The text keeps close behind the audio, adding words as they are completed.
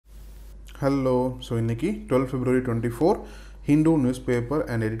Hello. So இன்னைக்கு 12 February 24 Hindu newspaper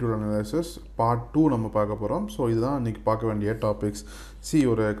and editorial analysis part 2 நம்ம பார்க்க போகிறோம். ஸோ இதுதான் இன்றைக்கி பார்க்க வேண்டிய டாபிக்ஸ்.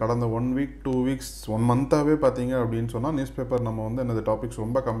 ஒரு கடந்த 1 week 2 weeks 1 month-ஆகவே பார்த்தீங்க அப்படின்னு சொன்னால் நியூஸ் பேப்பர் நம்ம வந்து என்னது டாபிக்ஸ்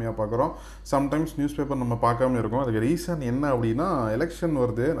ரொம்ப கம்மியாக பார்க்குறோம். சம்டைம்ஸ் நியூஸ் பேப்பர் நம்ம பார்க்காம இருக்கோம். அதுக்கு ரீசன் என்ன அப்படின்னா எலெக்ஷன்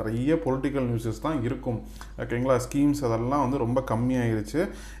வருது, நிறைய பொலிட்டிக்கல் நியூஸஸ் தான் இருக்கும். ஓகேங்களா, ஸ்கீம்ஸ் அதெல்லாம் வந்து ரொம்ப கம்மியாகிருச்சு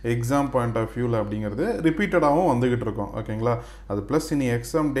எக்ஸாம் பாயிண்ட் ஆஃப் வியூவில் அப்படிங்கிறது ரிப்பீட்டடாகவும் வந்துக்கிட்டு இருக்கோம். ஓகேங்களா, அது ப்ளஸ் இனி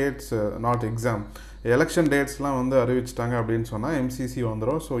exam dates not exam election டேட்ஸ்லாம் வந்து அறிவிச்சிட்டாங்க அப்படின்னு சொன்னால் எம்சிசி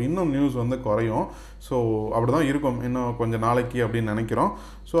வந்துடும். ஸோ இன்னும் நியூஸ் வந்து குறையும். ஸோ அப்படி தான் இருக்கும் இன்னும் கொஞ்சம் நாளைக்கு அப்படின்னு நினைக்கிறோம்.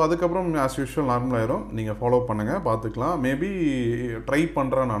 ஸோ அதுக்கப்புறம் ஆஸ் யூஷுவல் நார்மலாகிடும். நீங்கள் ஃபாலோ பண்ணுங்கள், பார்த்துக்கலாம். மேபி ட்ரை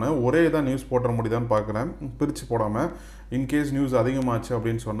பண்ணுறேன், நான் ஒரே தான் நியூஸ் போட்டுற முடியுதான்னு பார்க்குறேன், பிரித்து போடாமல். இன்கேஸ் நியூஸ் அதிகமாச்சு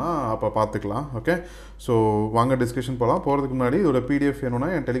அப்படின்னு சொன்னால் அப்போ பார்த்துக்கலாம். ஓகே, ஸோ வாங்க டிஸ்கஷன் போகலாம். போகிறதுக்கு முன்னாடி இதோட பிடிஎஃப்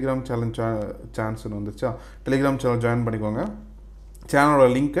வேணும்னா என் டெலிகிராம் சான்ஸ்னு வந்துச்சா, டெலிகிராம் சேனல் ஜாயின் பண்ணிக்கோங்க. சேனலோட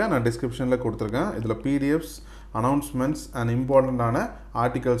லிங்க்கை நான் டிஸ்கிரிப்ஷனில் கொடுத்துருக்கேன். இதில் பிடிஎஃப்ஸ், அனௌன்ஸ்மெண்ட்ஸ் அண்ட் இம்பார்ட்டண்ட்டான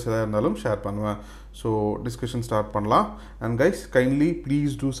ஆர்டிகல்ஸ் எதாவது இருந்தாலும் ஷேர் பண்ணுவேன். ஸோ டிஸ்கஷன் ஸ்டார்ட் பண்ணலாம். And guys, kindly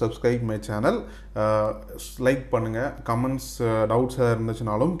please do subscribe my channel. Like பண்ணுங்கள், கமெண்ட்ஸ் டவுட்ஸ் எதாவது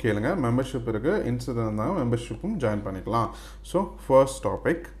இருந்துச்சுனாலும் கேளுங்க. மெம்பர்ஷிப் இருக்குது, இன்ஸ்டன்ட் இருந்தாலும் மெம்பர்ஷிப்பும் ஜாயின் பண்ணிக்கலாம். ஸோ ஃபர்ஸ்ட்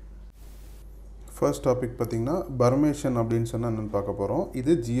டாபிக் பார்த்திங்கன்னா பர்மேஷன் அப்படின்னு சொன்னால் என்னென்னு பார்க்க போகிறோம்.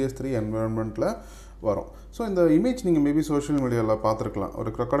 இது GS3 என்விரான்மெண்ட்டில் வரும். ஸோ இந்த இமேஜ் நீங்கள் மேபி சோஷியல் மீடியாவில் பார்த்துருக்கலாம். ஒரு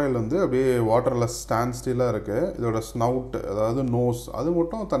crocodile வந்து அப்படியே வாட்டரில் ஸ்டாண்ட் ஸ்டில்லாக இருக்குது. இதோட ஸ்னவுட், அதாவது நோஸ், அது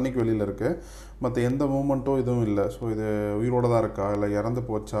மட்டும் தண்ணிக்கு வெளியில் இருக்குது. மற்ற எந்த மூமெண்ட்டும் இதுவும் இல்லை. ஸோ இது உயிரோடு தான் இருக்கா இல்லை இறந்து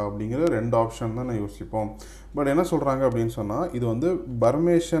போச்சா அப்படிங்கிற 2 ஆப்ஷன் தான் நான் யோசிப்போம். பட் என்ன சொல்கிறாங்க அப்படின்னு சொன்னால் இது வந்து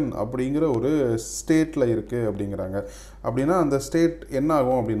பர்மேஷன் அப்படிங்கிற ஒரு ஸ்டேட்டில் இருக்குது அப்படிங்கிறாங்க. அப்படின்னா அந்த ஸ்டேட் என்ன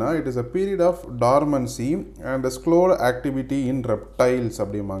ஆகும் அப்படின்னா it is a period of dormancy and slot activity in reptiles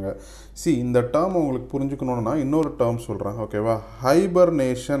அப்படிம்பாங்க. இந்த டேர்ம் உங்களுக்கு புரிஞ்சுக்கணுன்னா இன்னொரு டேர்ம் சொல்கிறேன். ஓகேவா,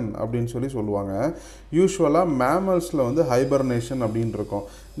 ஹைபர்னேஷன் அப்படின்னு சொல்லுவாங்க. யூஸ்வலாக மேமல்ஸில் வந்து ஹைபர்னேஷன் அப்படின்னு இருக்கும்.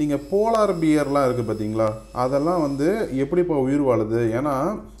 நீங்கள் போலார் பியர்லாம் இருக்குது பார்த்தீங்களா, அதெல்லாம் வந்து எப்படி இப்போ உயிர் வாழுது? ஏன்னா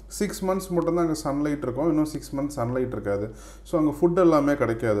 6 months மட்டும்தான் அங்கே சன்லைட் இருக்கும், இன்னும் 6 months சன்லைட் இருக்காது. ஸோ அங்கே ஃபுட் எல்லாமே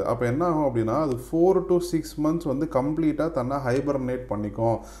கிடைக்காது. அப்போ என்ன ஆகும் அப்படின்னா அது 4 to 6 months வந்து கம்ப்ளீட்டாக தன்னை ஹைபர்னேட்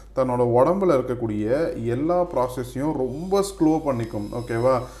பண்ணிக்கும். தன்னோட உடம்புல இருக்கக்கூடிய எல்லா ப்ராசஸையும் ரொம்ப ஸ்லோ பண்ணிக்கும்.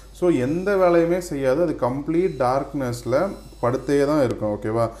 ஓகேவா, ஸோ எந்த வேலையுமே செய்யாது, அது கம்ப்ளீட் டார்க்னஸில் படுத்தே தான் இருக்கும்.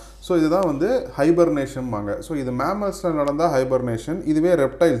 ஓகேவா, ஸோ இதுதான் வந்து ஹைபர்னேஷன் வாங்க. ஸோ இது மேமல்ஸில் நடந்தால் ஹைபர்னேஷன், இதுவே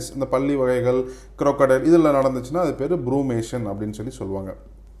ரெப்டைல்ஸ், இந்த பல்லி வகைகள், crocodile இதில் நடந்துச்சுன்னா அது பேர் ப்ரூமேஷன் அப்படின்னு சொல்லுவாங்க.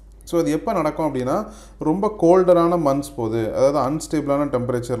 ஸோ அது எப்போ நடக்கும் அப்படின்னா ரொம்ப கோல்டரான மந்த்ஸ் போகுது, அதாவது அன்ஸ்டேபிளான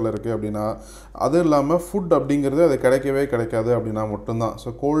டெம்பரேச்சரில் இருக்குது அப்படின்னா, அதுவும் இல்லாமல் ஃபுட் அப்படிங்கிறது அது கிடைக்காது அப்படின்னா மட்டும்தான். So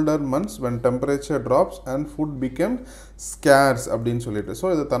Coulter months when temperature drops and food became scarce அப்படின்னு சொல்லிட்டு. ஸோ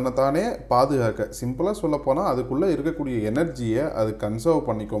இதை தன்னைத்தானே பாதுகாக்க, சிம்பிளாக சொல்லப்போனால் அதுக்குள்ளே இருக்கக்கூடிய எனர்ஜியை அது கன்சர்வ்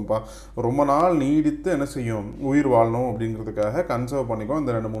பண்ணிக்கும்ப்பா. ரொம்ப நாள் நீடித்து என்ன செய்யும், உயிர் வாழணும் அப்படிங்கிறதுக்காக கன்சர்வ் பண்ணிக்கும்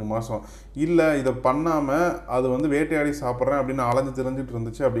இந்த 2-3 மாதம். இல்லை இதை பண்ணாமல் அது வந்து வேட்டையாடி சாப்பிட்றேன் அப்படின்னு அலைஞ்சு தெரிஞ்சிட்டு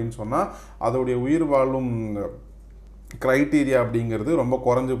இருந்துச்சு அப்படின்னு சொன்னால் அதோடைய உயிர் வாழும் க்ரைட்டீரியா அப்படிங்கிறது ரொம்ப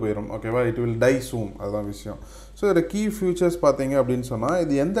குறைஞ்சு போயிடும். ஓகேவா, இட் வில் டை சூன், அதுதான் விஷயம். ஸோ இதோட கீ ஃபியூச்சர்ஸ் பார்த்தீங்க அப்படின்னு சொன்னால்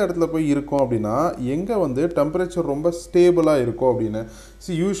இது எந்த இடத்துல போய் இருக்கும் அப்படின்னா எங்கே வந்து டெம்பரேச்சர் ரொம்ப ஸ்டேபிளாக இருக்கும் அப்படின்னு.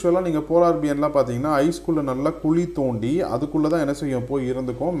 யூஸ்வலாக நீங்கள் போலார் பியர்லாம் பார்த்தீங்கன்னா ஐஸ்குள்ளே நல்லா குழி தோண்டி அதுக்குள்ளே தான் என்ன செய்யும் போய்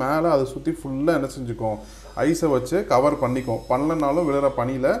இருந்துக்கும். மேலே அதை சுற்றி ஃபுல்லாக என்ன செஞ்சுக்கும், ஐஸை வச்சு கவர் பண்ணிக்கும். பண்ணலனாலும் விழுற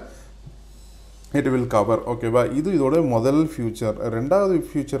பனியில் இட் வில் கவர். ஓகேவா, இது இதோட முதல் ஃபியூச்சர். ரெண்டாவது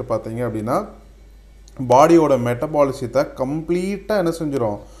ஃபியூச்சர் பார்த்தீங்க அப்படின்னா பாடியோட மெட்டபாலிசத்தை கம்ப்ளீட்டாக என்ன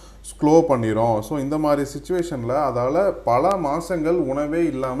செஞ்சிடும், ஸ்லோ பண்ணிடும். ஸோ இந்த மாதிரி சுச்சுவேஷனில் அதால் பல மாதங்கள் உணவே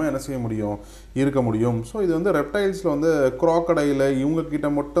இல்லாமல் என்ன செய்ய முடியும், இருக்க முடியும். ஸோ இது வந்து ரெப்டைல்ஸில் வந்து crocodile இவங்கக்கிட்ட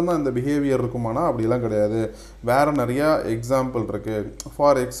மட்டும்தான் இந்த பிஹேவியர் இருக்குமானா அப்படிலாம் கிடையாது. வேறு நிறையா எக்ஸாம்பிள் இருக்குது.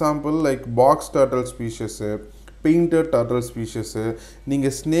 For example like box turtle ஸ்பீஷஸ்ஸு, painted turtle ஸ்பீஷஸ்ஸு,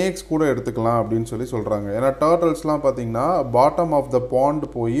 நீங்கள் ஸ்னேக்ஸ் கூட எடுத்துக்கலாம் அப்படின்னு சொல்கிறாங்க. ஏன்னா டர்ட்டில்ஸ்லாம் பார்த்தீங்கன்னா பாட்டம் ஆஃப் த பாண்ட்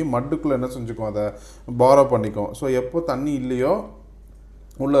போய் மட்டுக்குள்ளே என்ன செஞ்சுக்கும், அதை பாரோ பண்ணிக்கும். ஸோ எப்போ தண்ணி இல்லையோ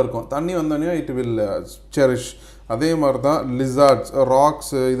உள்ளே இருக்கும், தண்ணி வந்தோடனே இட் வில் செரிஷ். அதே மாதிரி தான் லிசார்ட்ஸ்,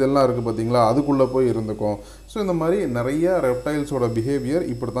 ராக்ஸ் இதெல்லாம் இருக்குது பார்த்தீங்களா, அதுக்குள்ளே போய் இருந்துக்கும். ஸோ இந்த மாதிரி நிறைய ரெப்டைல்ஸோட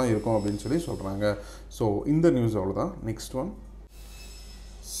பிஹேவியர் இப்படி தான் இருக்கும் அப்படின்னு சொல்கிறாங்க. ஸோ இந்த நியூஸ் அவ்வளோதான். நெக்ஸ்ட் ஒன்,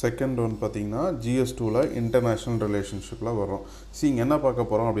 செகண்ட் ஒன் பார்த்தீங்கன்னா GS2ல் இன்டர்நேஷ்னல் ரிலேஷன்ஷிப்பில் வரும். இங்கே என்ன பார்க்க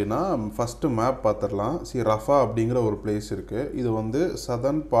போகிறோம் அப்படின்னா ஃபஸ்ட்டு மேப் பார்த்துடலாம். ரஃபா அப்படிங்கிற ஒரு பிளேஸ் இருக்குது. இது வந்து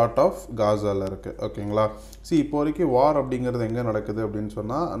சதர்ன் பார்ட் ஆஃப் காசாவில் இருக்குது. ஓகேங்களா, இப்போ வரைக்கும் வார் அப்படிங்கிறது எங்கே நடக்குது அப்படின்னு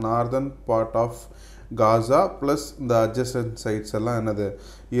சொன்னால் northern part of Gaza plus இந்த அட்ஜசன்ட் சைட்ஸ் எல்லாம் என்னது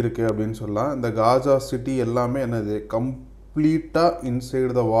இருக்குது அப்படின்னு சொல்லலாம். இந்த காசா சிட்டி எல்லாமே என்னது கம்ப்ளீட்டாக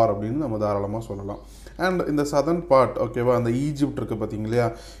இன்சைடு த வார் அப்படின்னு நம்ம தாராளமாக சொல்லலாம். அண்ட் இந்த சதர்ன் பார்ட் ஓகேவா அந்த ஈஜிப்ட் இருக்குது பார்த்தீங்க இல்லையா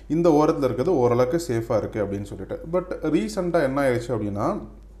இந்த ஓரத்தில் இருக்கிறது ஓரளவுக்கு சேஃபாக இருக்குது அப்படின்னு சொல்லிட்டு. பட் ரீசெண்டாக என்ன ஆயிடுச்சு அப்படின்னா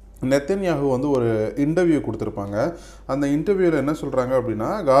நெத்தன்யாஹு வந்து ஒரு இன்டர்வியூ கொடுத்துருப்பாங்க. அந்த இன்டர்வியூவில் என்ன சொல்கிறாங்க அப்படின்னா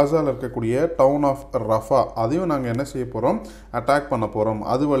காசாவில் இருக்கக்கூடிய டவுன் ஆஃப் ரஃபா அதையும் நாங்கள் என்ன செய்ய போகிறோம் அட்டாக் பண்ண போகிறோம்,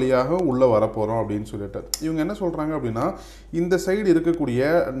 அது வழியாக உள்ளே வரப்போகிறோம் அப்படின்னு சொல்லிட்டு. இவங்க என்ன சொல்கிறாங்க அப்படின்னா இந்த சைடு இருக்கக்கூடிய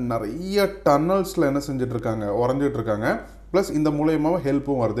நிறைய டன்னல்ஸில் என்ன செஞ்சிட்ருக்காங்க உறைஞ்சிட்ருக்காங்க, ப்ளஸ் இந்த மூலயமாவும்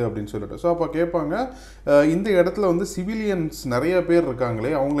ஹெல்ப்பும் வருது அப்படின்னு சொல்லிட்டு. ஸோ அப்போ கேட்பாங்க இந்த இடத்துல வந்து சிவிலியன்ஸ் நிறைய பேர்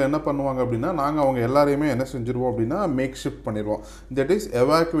இருக்காங்களே அவங்கள என்ன பண்ணுவாங்க அப்படின்னா நாங்கள் அவங்க எல்லாரையுமே என்ன செஞ்சுருவோம் அப்படின்னா மேக் ஷிஃப்ட் பண்ணிடுவோம், தட் இஸ்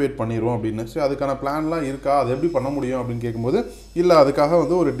எவாக்குவேட் பண்ணிடுவோம் அப்படின்னு. ஸோ அதுக்கான பிளான்லாம் இருக்கா, அது எப்படி பண்ண முடியும் அப்படின்னு கேட்கும்போது இல்லை அதுக்காக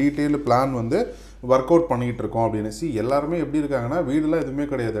வந்து ஒரு டீட்டெயில்டு பிளான் வந்து ஒர்க் அவுட் பண்ணிக்கிட்டு இருக்கோம் அப்படின்னு. எல்லாருமே எப்படி இருக்காங்கன்னா வீடெலாம்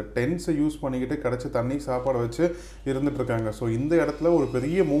எதுவுமே கிடையாது, டென்ட்ஸை யூஸ் பண்ணிக்கிட்டு கிடச்ச தண்ணி சாப்பாடு வச்சு இருந்துகிட்ருக்காங்க. ஸோ இந்த இடத்துல ஒரு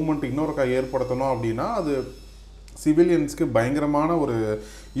பெரிய மூவ்மெண்ட் இன்னொருக்கா ஏற்படுத்தணும் அப்படின்னா அது சிவிலியன்ஸ்க்கு பயங்கரமான ஒரு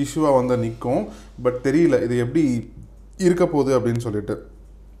இஷ்யூவாக வந்து நிற்கும். பட் தெரியல இது எப்படி இருக்க போகுது அப்படின்னு சொல்லிட்டு.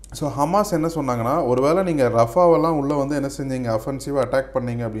 ஸோ ஹமாஸ் என்ன சொன்னாங்கன்னா ஒருவேளை நீங்கள் ரஃபாவெல்லாம் உள்ளே வந்து என்ன செஞ்சீங்க அஃபென்சிவாக அட்டாக்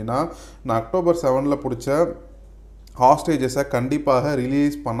பண்ணீங்க அப்படின்னா நான் October 7 பிடிச்ச ஹாஸ்டேஜஸை கண்டிப்பாக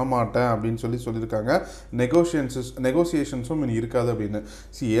ரிலீஸ் பண்ண மாட்டேன் அப்படின்னு சொல்லியிருக்காங்க. நெகோசியேஷன்ஸும் இனி இருக்காது அப்படின்னு.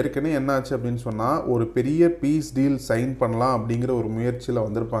 ஏற்கனவே என்னாச்சு அப்படின்னு சொன்னால் ஒரு பெரிய பீஸ் டீல் சைன் பண்ணலாம் அப்படிங்கிற ஒரு முயற்சியில்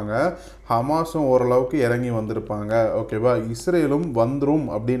வந்திருப்பாங்க. ஹமாஸும் ஓரளவுக்கு இறங்கி வந்திருப்பாங்க ஓகேவா. இஸ்ரேலும் வந்துடும்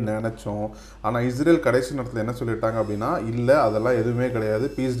அப்படின்னு நினச்சோம். ஆனால் இஸ்ரேல் கடைசி நேரத்தில் என்ன சொல்லிட்டாங்க அப்படின்னா இல்லை அதெல்லாம் எதுவுமே கிடையாது,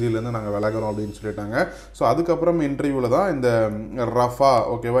 பீஸ் டீல்லேருந்து நாங்கள் விலகிறோம் அப்படின்னு சொல்லிட்டாங்க. ஸோ அதுக்கப்புறம் இன்டர்வியூவில் தான் இந்த ரஃபா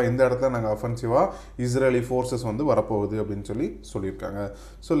ஓகேவா இந்த இடத்துல நாங்கள் அஃபென்சிவாக இஸ்ரேலி ஃபோர்ஸஸ் வந்து வரப்போகுது அப்படின்னு சொல்லியிருக்காங்க.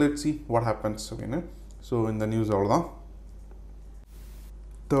 So let's see what happens அப்படின்னு. ஸோ இந்த நியூஸ் அவ்வளோதான்.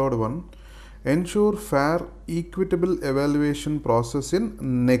 Third one, ensure fair equitable evaluation process in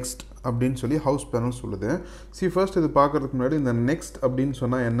next அப்படின்னு சொல்லி ஹவுஸ் பேனல் சொல்லுது. ஃபர்ஸ்ட் இது பார்க்குறதுக்கு முன்னாடி இந்த நெக்ஸ்ட் அப்படின்னு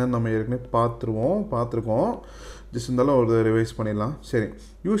சொன்னால் என்னன்னு நம்ம ஏற்கனவே பார்த்துருக்கோம். ஜஸ்ட் இருந்தாலும் ஒரு ரிவைஸ் பண்ணிடலாம். சரி,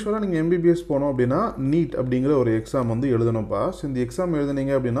 யூஸ்வலாக நீங்கள் எம்பிபிஎஸ் போனோம் அப்படின்னா நீட் அப்படிங்கிற ஒரு எக்ஸாம் வந்து எழுதணும்ப்பா. ஸோ இந்த எக்ஸாம்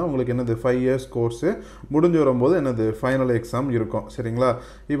எழுதுனீங்க அப்படின்னா உங்களுக்கு என்னது 5 years கோர்ஸு முடிஞ்சு வரும்போது என்னது ஃபைனல் எக்ஸாம் இருக்கும். சரிங்களா,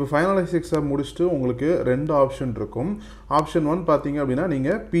 இப்போ ஃபைனலைஸ் எக்ஸாம் முடிச்சுட்டு உங்களுக்கு 2 ஆப்ஷன் இருக்கும். ஆப்ஷன் 1 பார்த்தீங்க அப்படின்னா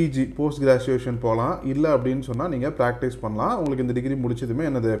நீங்கள் பிஜி போஸ்ட் கிராஜுவேஷன் போகலாம், இல்லை அப்படின்னு சொன்னால் நீங்கள் ப்ராக்டிஸ் பண்ணலாம். உங்களுக்கு இந்த டிகிரி முடிச்சதுமே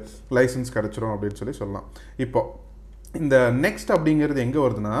என்னது லைசன்ஸ் கிடச்சிரும் அப்படின்னு சொல்லலாம். இப்போ இந்த நெக்ஸ்ட் அப்படிங்கிறது எங்கே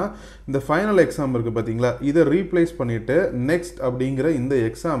வருதுன்னா இந்த ஃபைனல் எக்ஸாம் இருக்குது பார்த்தீங்களா, இதை ரீப்ளேஸ் பண்ணிவிட்டு நெக்ஸ்ட் அப்படிங்கிற இந்த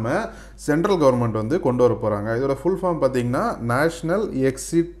எக்ஸாமை சென்ட்ரல் கவர்மெண்ட் வந்து கொண்டு வர போகிறாங்க. இதோட ஃபுல் ஃபார்ம் பார்த்தீங்கன்னா நேஷ்னல்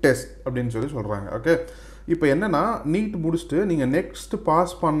எக்ஸிட் டெஸ்ட் அப்படின்னு சொல்கிறாங்க. ஓகே, இப்போ என்னென்னா நீட் முடிச்சுட்டு நீங்கள் நெக்ஸ்ட்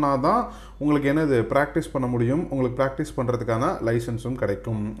பாஸ் பண்ணால் தான் உங்களுக்கு என்னது ப்ராக்டிஸ் பண்ண முடியும், உங்களுக்கு ப்ராக்டிஸ் பண்ணுறதுக்கான லைசன்ஸும்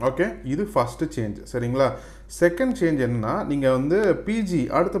கிடைக்கும். ஓகே, இது ஃபஸ்ட்டு சேஞ்ச். சரிங்களா, செகண்ட் சேஞ்ச் என்னென்னா நீங்கள் வந்து பிஜி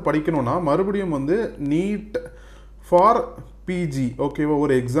அடுத்து படிக்கணும்னா மறுபடியும் வந்து நீட் ஃபார் பிஜி ஓகேவா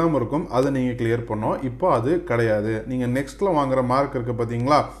ஒரு எக்ஸாம் இருக்கும், அதை நீங்கள் கிளியர் பண்ணோம். இப்போ அது கிடையாது. நீங்கள் நெக்ஸ்ட்டில் வாங்குகிற மார்க் இருக்குது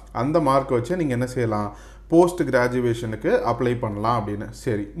பார்த்தீங்களா, அந்த மார்க்கை வச்சு நீங்கள் என்ன செய்யலாம் போஸ்ட் கிராஜுவேஷனுக்கு அப்ளை பண்ணலாம் அப்படின்னு.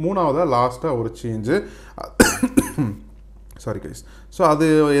 சரி, மூணாவதாக லாஸ்ட்டாக ஒரு சேஞ்சு சாரி கைஸ். ஸோ அது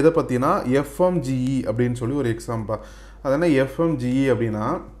எதை பற்றினா எஃப்எம்ஜிஇ அப்படின்னு சொல்லி ஒரு எக்ஸாம்பா. அது என்ன எஃப்எம்ஜிஇ அப்படின்னா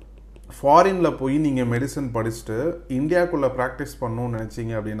ஃபாரினில் போய் நீங்கள் மெடிசன் படிச்சுட்டு இந்தியாவுக்குள்ளே ப்ராக்டிஸ் பண்ணணும்னு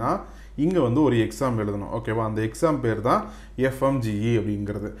நினச்சிங்க அப்படின்னா இங்கே வந்து ஒரு எக்ஸாம் எழுதணும் ஓகேவா. அந்த எக்ஸாம் பேர் தான் எஃப்எம்ஜிஇ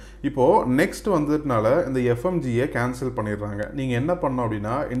அப்படிங்கிறது. இப்போது நெக்ஸ்ட் வந்ததுனால இந்த எஃப்எம்ஜியை கேன்சல் பண்ணிடுறாங்க. நீங்கள் என்ன பண்ணோம்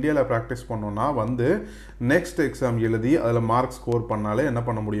அப்படின்னா இந்தியாவில் ப்ராக்டிஸ் பண்ணோன்னா வந்து நெக்ஸ்ட் எக்ஸாம் எழுதி அதில் மார்க் ஸ்கோர் பண்ணாலே என்ன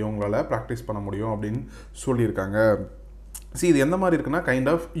பண்ண முடியும் உங்களால் ப்ராக்டிஸ் பண்ண முடியும் அப்படின்னு சொல்லியிருக்காங்க. இது எந்த மாதிரி இருக்குன்னா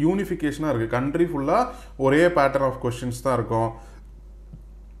கைண்ட் ஆஃப் யூனிஃபிகேஷனாக இருக்குது. கண்ட்ரி ஃபுல்லாக ஒரே பேட்டர்ன் ஆஃப் கொஸ்டின்ஸ் தான் இருக்கும்,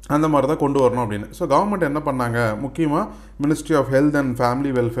 அந்த மாதிரி தான் கொண்டு வரணும் அப்படின்னு. ஸோ கவர்மெண்ட் என்ன பண்ணாங்க, முக்கியமாக ministry of health and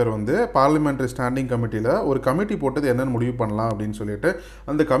family welfare வந்து பார்லிமெண்ட்ரி ஸ்டாண்டிங் கமிட்டியில் ஒரு கமிட்டி போட்டது என்னென்னு முடிவு பண்ணலாம் அப்படின்னு சொல்லிட்டு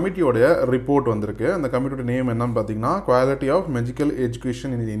அந்த கமிட்டியோடைய ரிப்போர்ட் வந்திருக்கு. அந்த கமிட்டியோட நேம் என்னன்னு பார்த்தீங்கன்னா quality of medical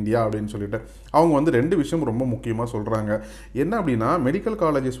education in India அப்படின்னு சொல்லிட்டு அவங்க வந்து 2 விஷயம் ரொம்ப முக்கியமாக சொல்கிறாங்க. என்ன அப்படின்னா மெடிக்கல்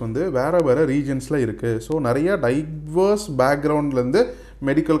காலேஜஸ் வந்து வேறு ரீஜன்ஸில் இருக்குது. ஸோ நிறைய டைவர்ஸ் பேக்ரவுண்ட்லேருந்து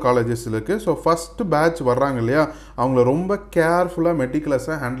மெடிக்கல் காலேஜஸ் இருக்குது. ஸோ ஃபஸ்ட்டு பேட்ச் வர்றாங்க இல்லையா, அவங்கள ரொம்ப கேர்ஃபுல்லாக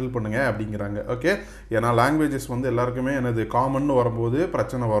மெடிக்கலஸாக ஹேண்டில் பண்ணுங்கள் அப்படிங்கிறாங்க. ஓகே, ஏன்னா லாங்குவேஜஸ் வந்து எல்லாருக்குமே என்னது காமன்னு வரும்போது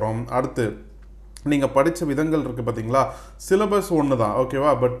பிரச்சனை வரும். அடுத்து நீங்கள் படித்த விதங்கள் இருக்குது பார்த்தீங்களா, சிலபஸ் ஒன்று தான்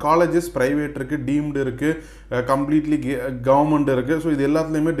ஓகேவா. பட் காலேஜஸ் ப்ரைவேட் இருக்குது, டீம்டு இருக்குது, கம்ப்ளீட்லி கவர்மெண்ட் இருக்குது. ஸோ இது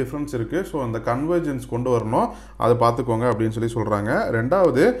எல்லாத்துலேயுமே டிஃப்ரென்ஸ் இருக்குது. ஸோ அந்த கன்வர்ஜென்ஸ் கொண்டு வரணும், அதை பார்த்துக்கோங்க அப்படின்னு சொல்கிறாங்க.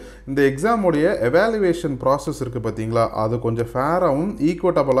 ரெண்டாவது இந்த எக்ஸாமுடைய எவாலுவேஷன் ப்ராசஸ் இருக்குது பார்த்தீங்களா, அது கொஞ்சம் ஃபேராகவும்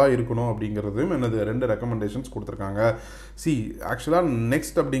ஈக்குவட்டபுளாக இருக்கணும் அப்படிங்கிறதும் என்னது 2 ரெக்கமெண்டேஷன்ஸ் கொடுத்துருக்காங்க. ஆக்சுவலாக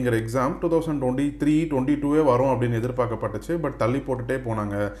நெக்ஸ்ட் அப்படிங்கிற எக்ஸாம் 2023-22 வரும் அப்படின்னு எதிர்பார்க்கப்பட்டுச்சு. பட் தள்ளி போட்டுகிட்டே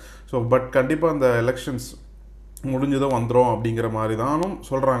போனாங்க. ஸோ பட் கண்டிப்பாக அந்த எலெக்ஷன்ஸ் முடிஞ்சதும் வந்துடும் அப்படிங்கிற மாதிரி தானும்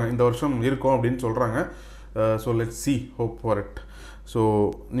சொல்கிறாங்க. இந்த வருஷம் இருக்கும் அப்படின்னு சொல்கிறாங்க. So let's see, hope for it. So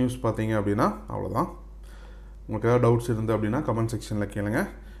news பார்த்தீங்க அப்படின்னா அவ்வளோதான். உங்களுக்கு ஏதாவது டவுட்ஸ் இருந்து அப்படின்னா கமெண்ட் செக்ஷனில் கேளுங்க.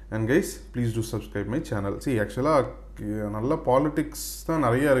 And guys please do subscribe my channel. ஆக்சுவலாக நல்ல பாலிட்டிக்ஸ் தான்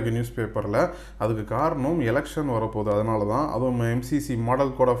நிறையா இருக்குது நியூஸ் பேப்பரில். அதுக்கு காரணம் எலெக்ஷன் வரப்போகுது, அதனால தான். அதுவும் எம்சிசி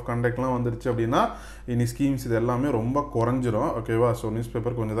மாடல் கோட் ஆஃப் கண்டக்ட்லாம் வந்துருச்சு அப்படின்னா இனி ஸ்கீம்ஸ் இது எல்லாமே ரொம்ப குறைஞ்சிரும். ஓகேவா? ஸோ நியூஸ்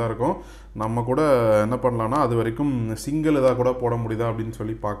பேப்பர் கொஞ்சம் தான் இருக்கும். நம்ம கூட என்ன பண்ணலான்னா அது வரைக்கும் சிங்கிள் இதாக கூட போட முடியுதா அப்படின்னு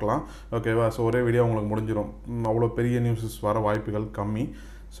சொல்லி பார்க்கலாம். ஓகேவா? ஸோ ஒரே வீடியோ உங்களுக்கு முடிஞ்சிடும். அவ்வளோ பெரிய நியூஸஸ் வர வாய்ப்புகள் கம்மி.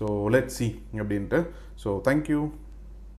 ஸோ லெட்ஸ் சி அப்படின்ட்டு. So thank you.